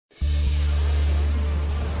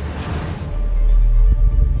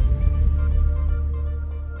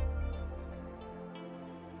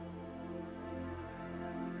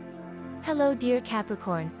Hello dear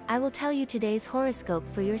Capricorn, I will tell you today's horoscope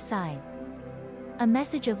for your sign. A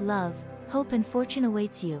message of love, hope and fortune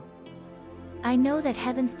awaits you. I know that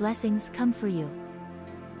heaven's blessings come for you.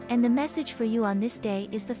 And the message for you on this day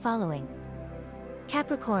is the following.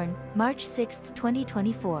 Capricorn, March 6,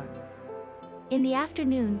 2024. In the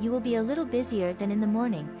afternoon you will be a little busier than in the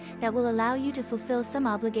morning, that will allow you to fulfill some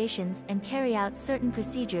obligations and carry out certain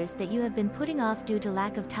procedures that you have been putting off due to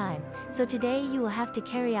lack of time, so today you will have to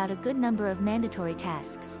carry out a good number of mandatory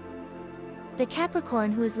tasks. The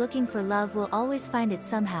Capricorn who is looking for love will always find it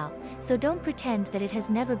somehow, so don't pretend that it has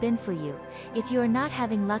never been for you. If you are not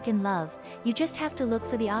having luck in love, you just have to look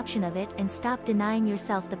for the option of it and stop denying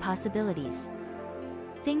yourself the possibilities.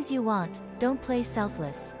 Things you want, don't play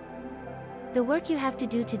selfless. The work you have to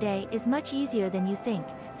do today is much easier than you think,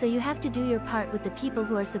 so you have to do your part with the people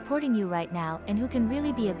who are supporting you right now and who can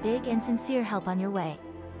really be a big and sincere help on your way.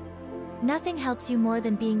 Nothing helps you more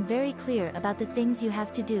than being very clear about the things you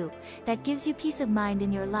have to do. That gives you peace of mind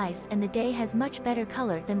in your life and the day has much better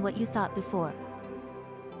color than what you thought before.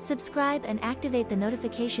 Subscribe and activate the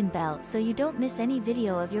notification bell so you don't miss any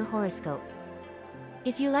video of your horoscope.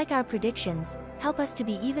 If you like our predictions, help us to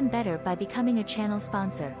be even better by becoming a channel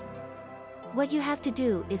sponsor. What you have to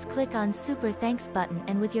do is click on Super Thanks button,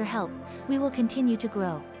 and with your help, we will continue to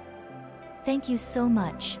grow. Thank you so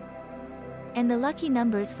much. And the lucky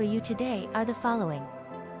numbers for you today are the following: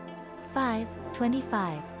 5,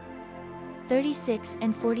 25, 36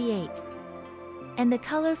 and 48. And the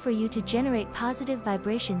color for you to generate positive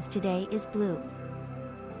vibrations today is blue.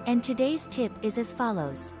 And today's tip is as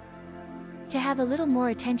follows. To have a little more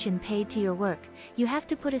attention paid to your work, you have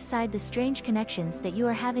to put aside the strange connections that you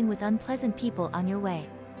are having with unpleasant people on your way.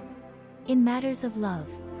 In matters of love,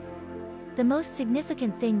 the most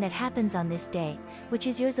significant thing that happens on this day, which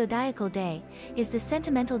is your zodiacal day, is the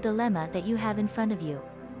sentimental dilemma that you have in front of you.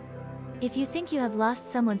 If you think you have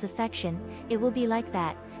lost someone's affection, it will be like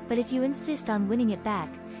that, but if you insist on winning it back,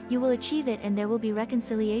 you will achieve it and there will be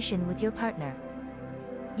reconciliation with your partner.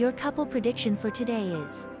 Your couple prediction for today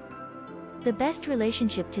is the best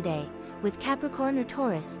relationship today, with Capricorn or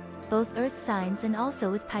Taurus, both earth signs, and also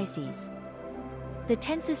with Pisces. The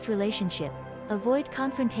tensest relationship, avoid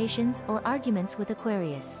confrontations or arguments with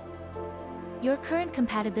Aquarius. Your current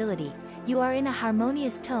compatibility, you are in a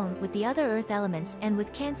harmonious tone with the other earth elements and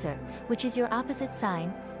with Cancer, which is your opposite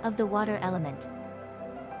sign, of the water element.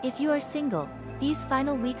 If you are single, these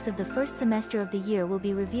final weeks of the first semester of the year will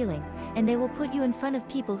be revealing, and they will put you in front of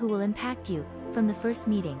people who will impact you, from the first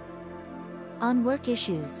meeting. On work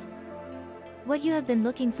issues, what you have been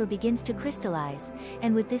looking for begins to crystallize,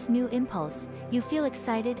 and with this new impulse, you feel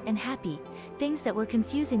excited and happy. Things that were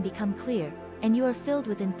confusing become clear, and you are filled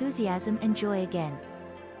with enthusiasm and joy again.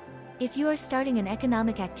 If you are starting an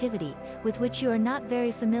economic activity, with which you are not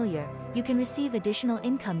very familiar, you can receive additional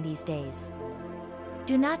income these days.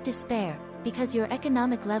 Do not despair, because your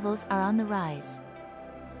economic levels are on the rise.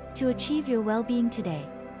 To achieve your well-being today,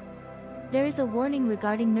 there is a warning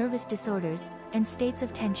regarding nervous disorders and states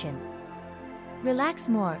of tension. Relax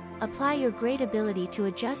more, apply your great ability to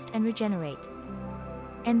adjust and regenerate.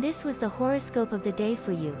 And this was the horoscope of the day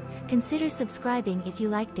for you. Consider subscribing if you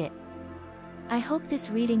liked it. I hope this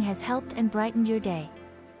reading has helped and brightened your day.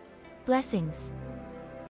 Blessings.